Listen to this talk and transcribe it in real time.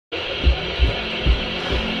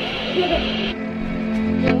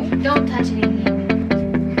Don't touch anything.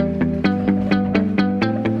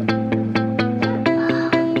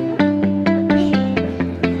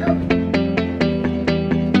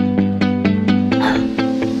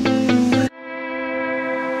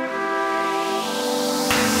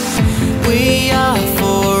 We are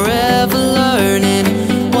forever learning,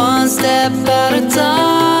 one step at a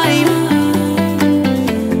time.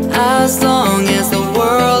 As long as the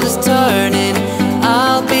world is turning,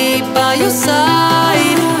 I'll be by your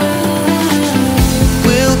side.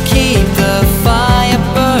 We'll keep the fire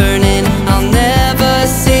burning, I'll never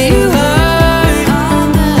see you hurt.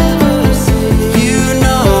 You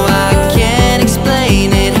know I can't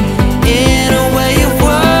explain it in a way of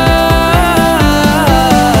words.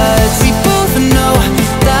 We both know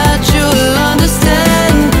that you'll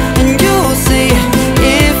understand, and you'll see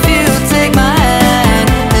if you take my hand,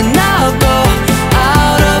 and I'll go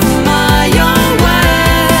out of my own way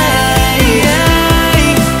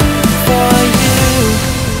for you.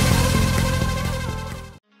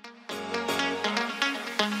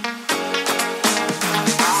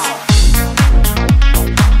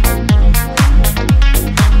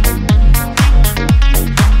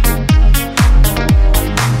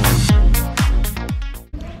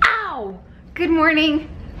 Ow! Good morning.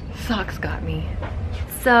 Socks got me.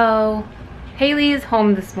 So, Haley is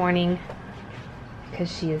home this morning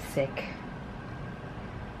because she is sick.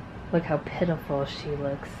 Look how pitiful she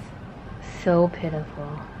looks. So pitiful.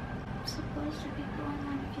 I'm supposed to be going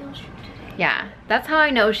on a field trip today. Yeah, that's how I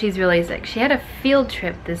know she's really sick. She had a field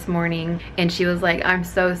trip this morning and she was like, I'm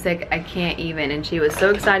so sick, I can't even. And she was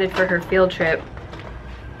so excited for her field trip,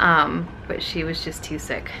 but she was just too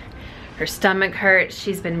sick. Her stomach hurts,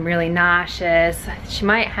 she's been really nauseous. She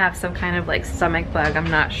might have some kind of like stomach bug,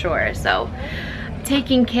 I'm not sure. So,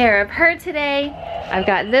 taking care of her today. I've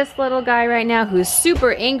got this little guy right now who's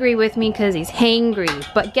super angry with me because he's hangry.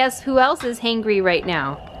 But guess who else is hangry right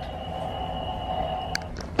now?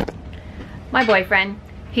 My boyfriend.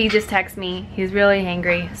 He just texted me. He's really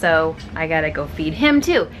hangry, so I gotta go feed him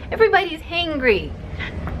too. Everybody's hangry.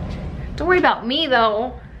 Don't worry about me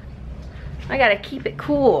though. I gotta keep it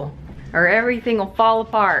cool or everything will fall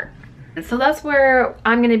apart. So that's where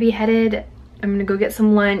I'm gonna be headed. I'm gonna go get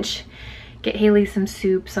some lunch, get Haley some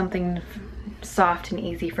soup, something soft and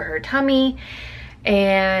easy for her tummy.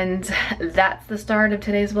 And that's the start of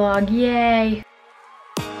today's vlog, yay.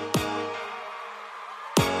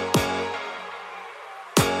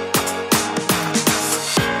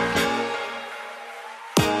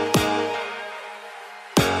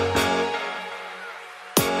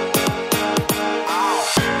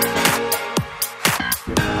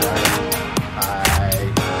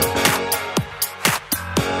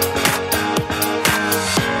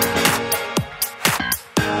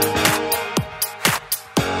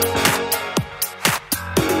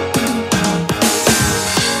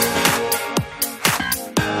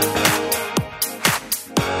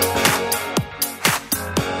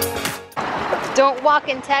 Don't walk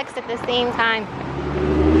and text at the same time.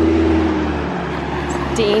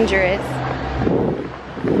 It's dangerous.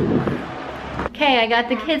 Okay, I got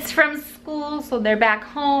the kids from school, so they're back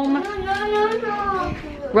home. No.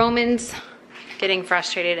 Roman's getting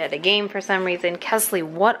frustrated at a game for some reason. Kesley,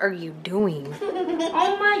 what are you doing?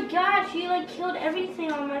 Oh my gosh, he like killed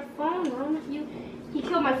everything on my phone. He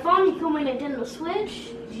killed my phone, he killed my Nintendo Switch.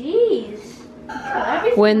 Jeez.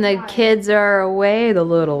 When the kids are away, the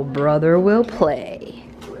little brother will play.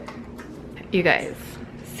 You guys,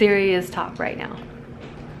 serious talk right now.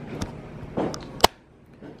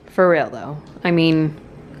 For real though. I mean,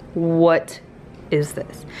 what is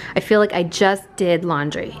this? I feel like I just did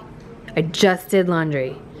laundry.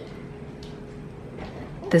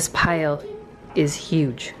 This pile is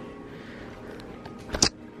huge.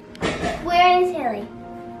 Where is Haley?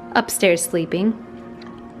 Upstairs sleeping.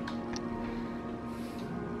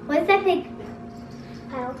 What's that big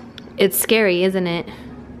pile? It's scary, isn't it?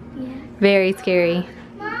 Yeah. Very scary.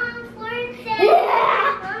 Mom, Florence said.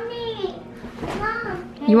 Yeah. Mommy.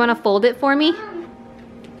 Mom. You want to fold it for me?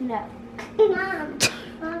 No. Mom.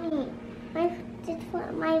 Mommy.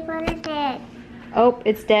 My brother's dead. Oh,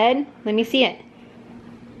 it's dead? Let me see it.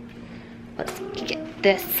 Let's get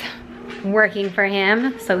this working for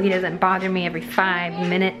him so he doesn't bother me every 5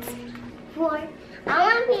 minutes. 4. I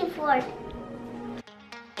want to be 4.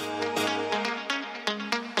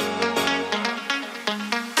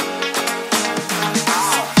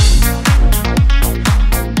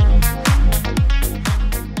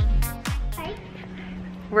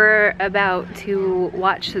 We're about to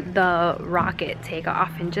watch the rocket take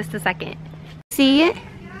off in just a second. See it?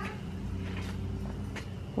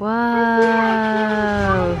 Whoa.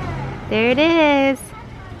 There it is.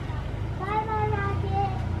 Bye, my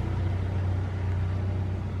rocket.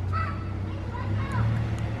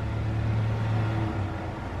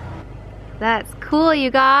 That's cool,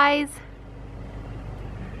 you guys.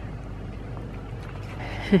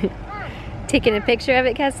 Taking a picture of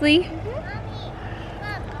it, Kesley?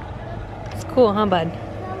 It's cool, huh, bud?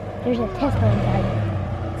 There's a Tesla inside.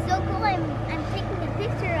 It's so cool. I'm taking a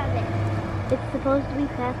picture of it. It's supposed to be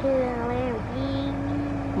faster than a Lamborghini.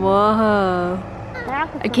 Whoa.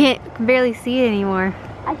 I can't barely see it anymore.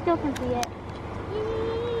 I still can see it.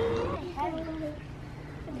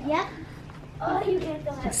 Yep. Oh, you can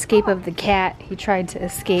still have Escape of the cat. He tried to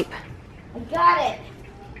escape. I got it.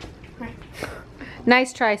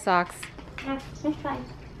 Nice try, Socks. Yeah, that's fine.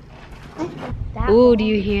 Ooh, do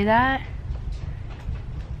you hear that?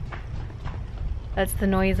 That's the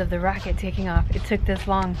noise of the rocket taking off. It took this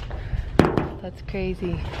long. That's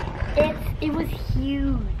crazy. It was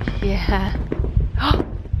huge. Yeah.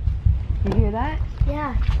 You hear that?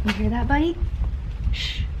 Yeah. You hear that, buddy?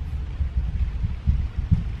 Shh.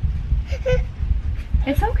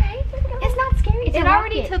 It's okay. It's not scary. It's It a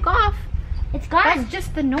already rocket. took off. It's gone. That's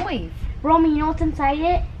just the noise. Romy, you know what's inside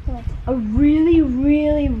it? A really,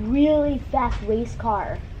 really, really fast race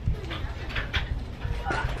car.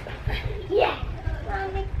 Yeah.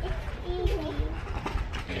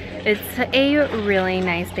 It's a really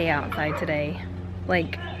nice day outside today.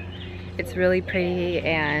 Like, it's really pretty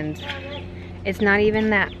and it's not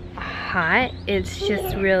even that hot. It's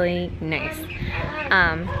just really nice.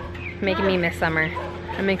 Making me miss summer.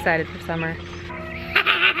 I'm excited for summer.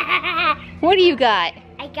 What do you got?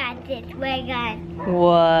 I got this. What I got?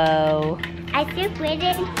 Whoa. I just put it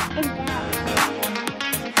in down.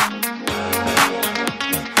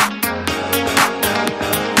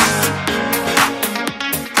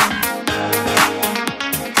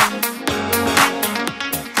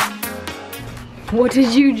 What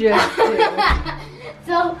did you just do?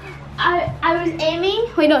 So I was aiming.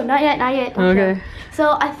 Wait, no, not yet, not yet. Okay.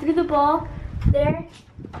 So I threw the ball there,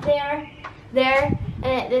 and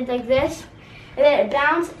it did like this, and then it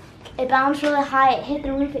bounced. It bounced really high. It hit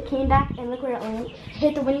the roof. It came back, and look where it landed. It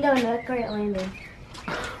hit the window, and look where it landed.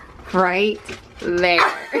 Right there.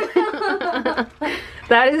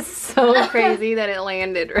 That is so crazy that it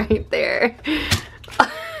landed right there.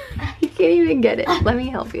 You can't even get it. Let me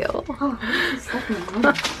help you.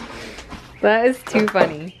 That is too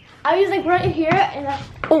funny. I was like right here, and I,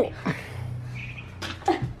 Oh.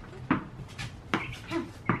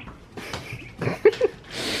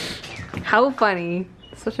 How funny.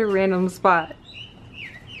 Such a random spot.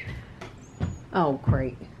 Oh,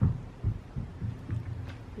 great.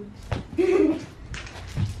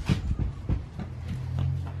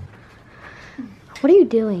 What are you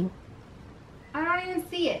doing? I don't even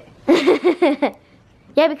see it.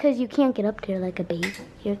 Yeah, because you can't get up there like a baby.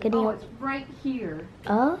 You're getting Oh, up. it's right here.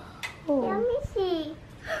 Oh. Let me see.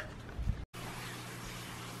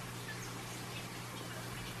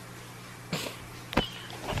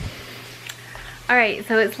 All right,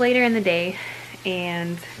 so it's later in the day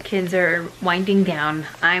and kids are winding down.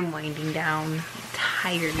 I'm winding down. I'm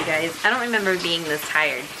tired, you guys. I don't remember being this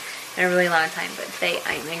tired in a really long time, but today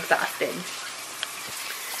I'm exhausted.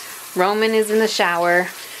 Roman is in the shower.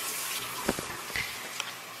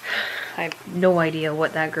 I have no idea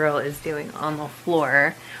what that girl is doing on the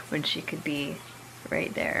floor when she could be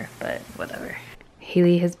right there, but whatever.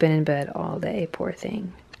 Haley has been in bed all day, poor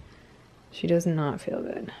thing. She does not feel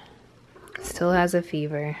good. Still has a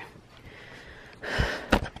fever.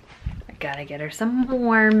 I gotta get her some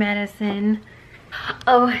more medicine.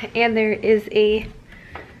 Oh, and there is a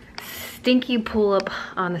stinky pool up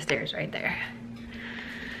on the stairs right there.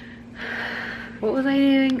 What was I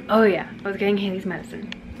doing? Oh yeah, I was getting Haley's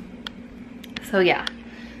medicine. So yeah,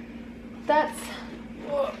 that's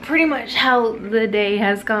pretty much how the day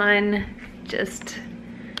has gone. Just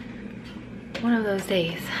one of those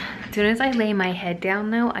days. As soon as I lay my head down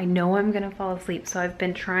though, I know I'm gonna fall asleep. So I've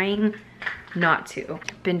been trying not to.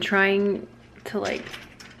 I've been trying to like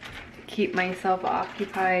keep myself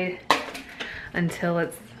occupied until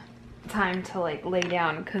it's time to like lay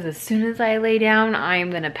down. Because as soon as I lay down, I'm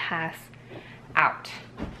gonna pass out.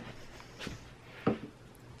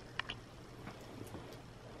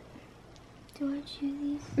 Do I chew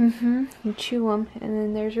these? Mm-hmm. You chew them and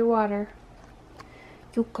then there's your water.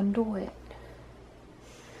 You can do it.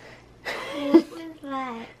 What is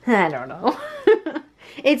that? I don't know.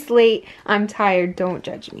 It's late. I'm tired. Don't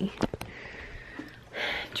judge me.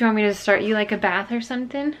 Do you want me to start you like a bath or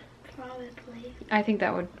something? Probably. I think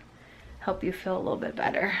that would help you feel a little bit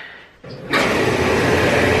better.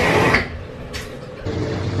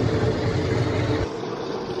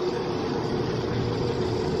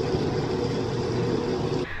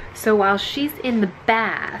 So while she's in the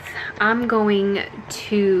bath, I'm going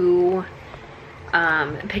to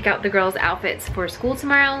pick out the girls' outfits for school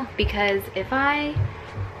tomorrow, because if I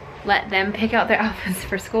let them pick out their outfits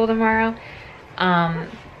for school tomorrow,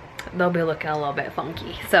 they'll be looking a little bit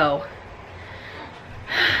funky. So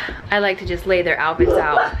I like to just lay their outfits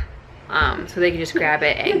out so they can just grab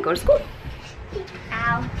it and go to school.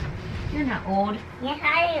 Ow. You're not old. Yes,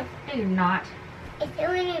 I am. No, you're not. It's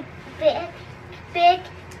only big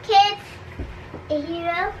kids. A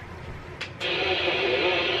hero.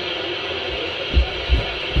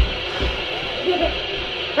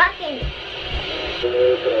 Walking.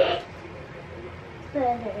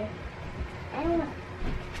 Further. I don't want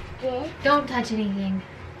this. Don't touch anything.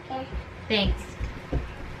 Okay. Thanks.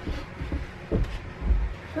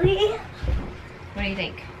 Please. What do you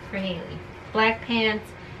think for Haley? Black pants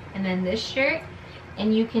and then this shirt,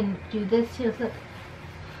 and you can do this too. Look.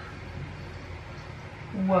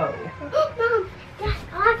 Whoa. Mom, that's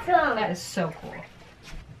awesome. That is so cool.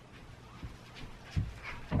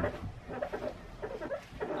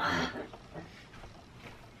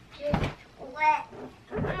 Just wet.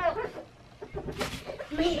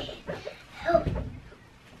 Me. Help.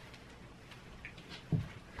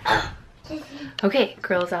 Okay,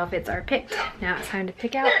 girls' outfits are picked. Now it's time to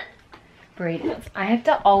pick out Braden's. I have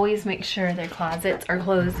to always make sure their closets are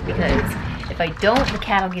closed, because if I don't, the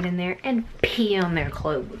cat will get in there and pee on their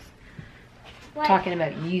clothes. What? Talking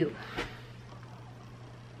about you.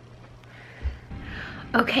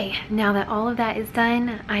 Okay, now that all of that is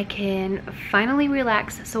done, I can finally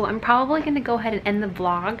relax. So I'm probably gonna go ahead and end the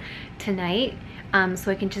vlog tonight,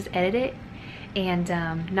 so I can just edit it and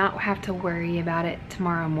not have to worry about it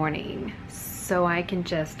tomorrow morning. So I can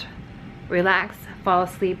just relax, fall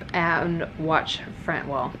asleep, and watch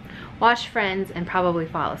Friends and probably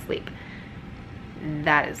fall asleep.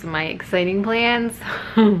 That is my exciting plans.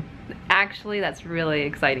 Actually, that's really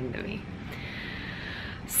exciting to me.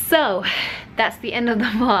 So that's the end of the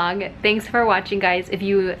vlog. Thanks for watching, guys. If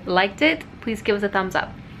you liked it, please give us a thumbs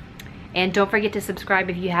up. And don't forget to subscribe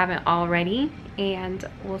if you haven't already. And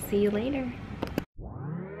we'll see you later.